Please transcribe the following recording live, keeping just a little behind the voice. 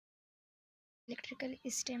electrical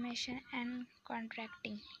estimation and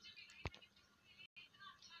contracting.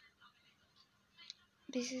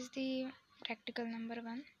 This is the practical number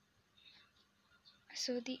 1.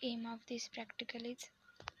 So the aim of this practical is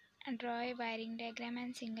draw a wiring diagram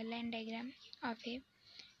and single line diagram of a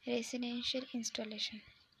residential installation.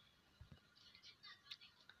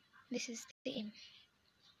 This is the aim,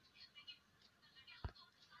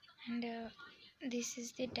 and this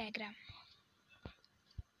is the diagram.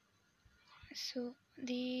 So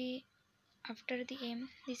the after the aim,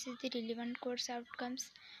 this is the relevant course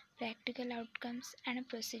outcomes, practical outcomes, and a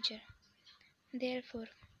procedure. Therefore,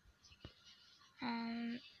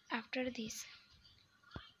 after this,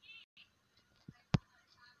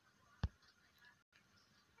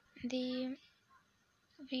 we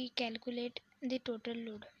calculate the total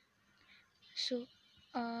load. So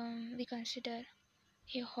we consider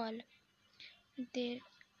a hall. There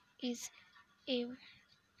is a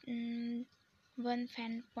one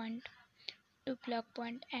fan point, two plug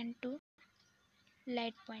point, and two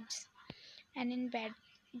light points. And in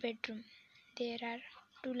bedroom, there are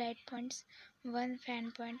two light points, one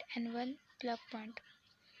fan point, and one plug point.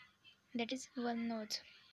 That is one node.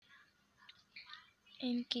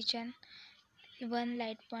 In kitchen, one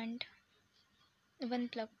light point, one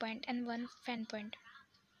plug point, and one fan point.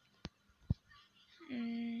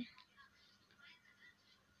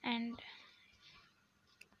 And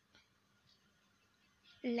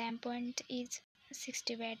lamp point is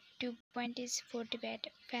 60 watt, tube point is 40 watt,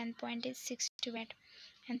 fan point is 60 watt,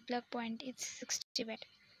 and plug point is 60 watt.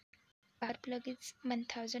 Power plug is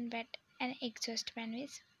 1000 watt, and exhaust fan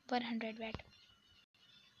is 100 watt.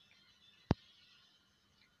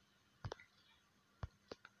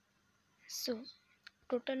 So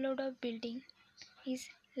total load of building is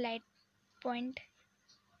light point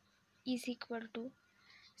is equal to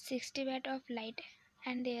 60 watt of light,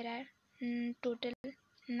 and there are total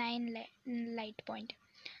 9 light point.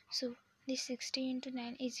 So this 60 into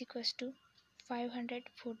 9 is equals to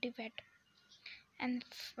 540 watt, and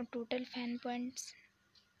total fan points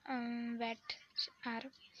watt are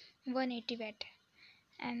 180 watt,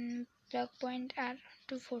 and plug point are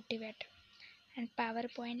 240 watt, and power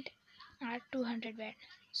point are 200 watt.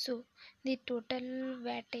 So the total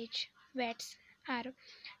watts are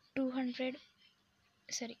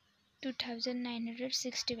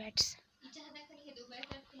 2960 watts.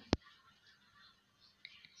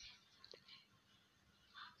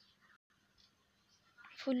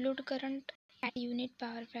 Full load current at unit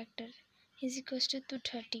power factor is equals to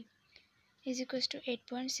 230 is equals to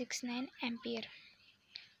 8.69 ampere.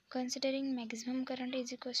 Considering maximum current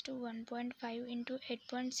is equals to 1.5 into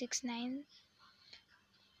 8.69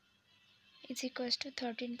 is equals to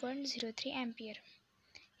 13.03 ampere.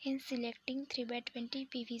 In selecting 3x20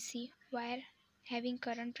 PVC wire having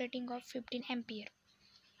current rating of 15 ampere.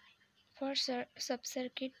 For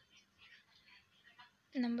sub-circuit,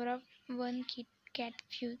 number of 1 cat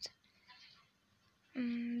fuse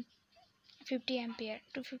 50 ampere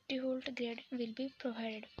to 50 volt grade will be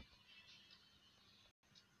provided.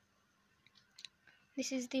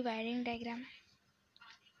 This is the wiring diagram.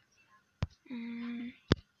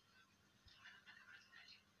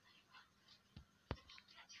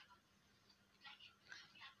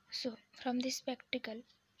 So from this spectacle,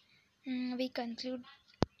 we conclude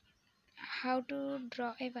how to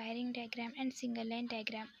draw a wiring diagram and single line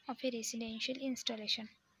diagram of a residential installation.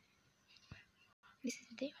 This is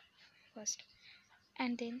the first,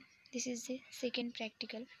 and then this is the second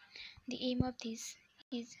practical. The aim of this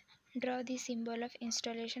is draw the symbol of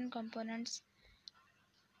installation components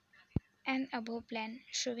and above plan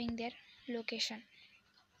showing their location.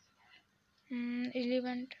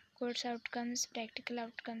 Relevant course outcomes, practical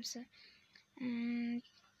outcomes.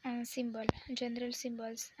 Symbol. General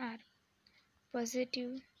symbols are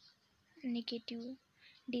positive, negative,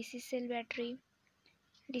 DC cell battery,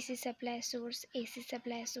 DC supply source, AC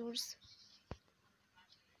supply source,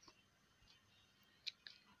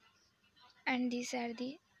 and these are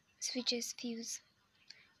the switches: fuse,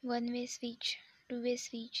 one-way switch, two-way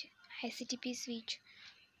switch, ICTP switch,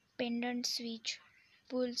 pendant switch,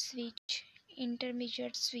 pull switch,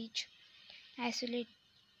 intermediate switch,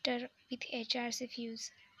 isolator with HRC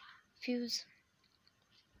fuse,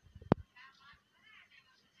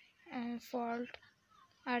 fault,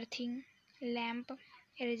 earthing, lamp,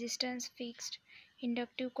 resistance fixed,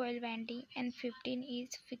 inductive coil winding, and 15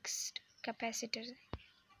 is fixed capacitor.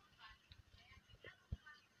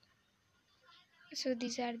 So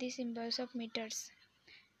these are the symbols of meters.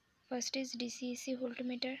 First is DC-AC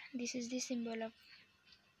voltmeter. This is the symbol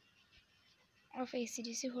of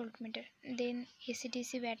AC-DC voltmeter. Then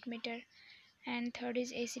AC-DC wattmeter. And third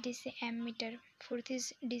is AC/DC ammeter. Fourth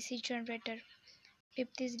is DC generator.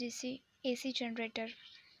 Fifth is DC AC generator.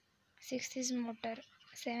 Sixth is motor.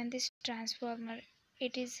 Seventh is transformer.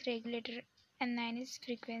 Eighth is regulator. And nine is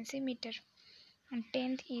frequency meter. And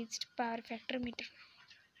 10th is power factor meter.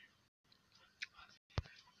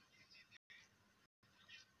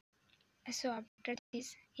 So after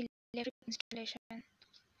this electric installation,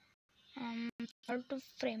 how to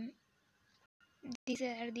frame, these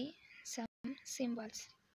are the some symbols: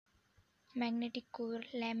 magnetic core,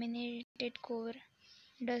 laminated core,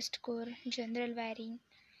 dust core, general wiring,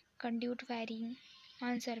 conduit wiring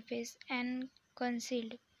on surface and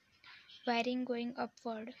concealed, wiring going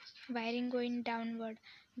upward, wiring going downward,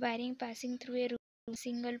 wiring passing through a room,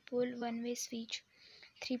 single pole one way switch,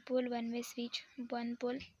 three pole one way switch, one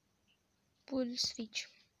pole pull switch.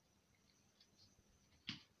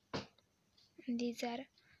 These are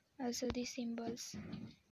also the symbols.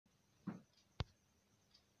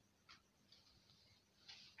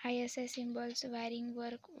 ISI symbols, wiring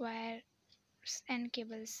work, wires and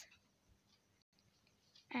cables.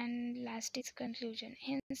 And last is conclusion.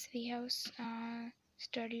 Hence we have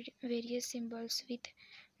studied various symbols with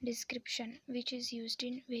description which is used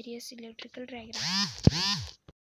in various electrical diagrams.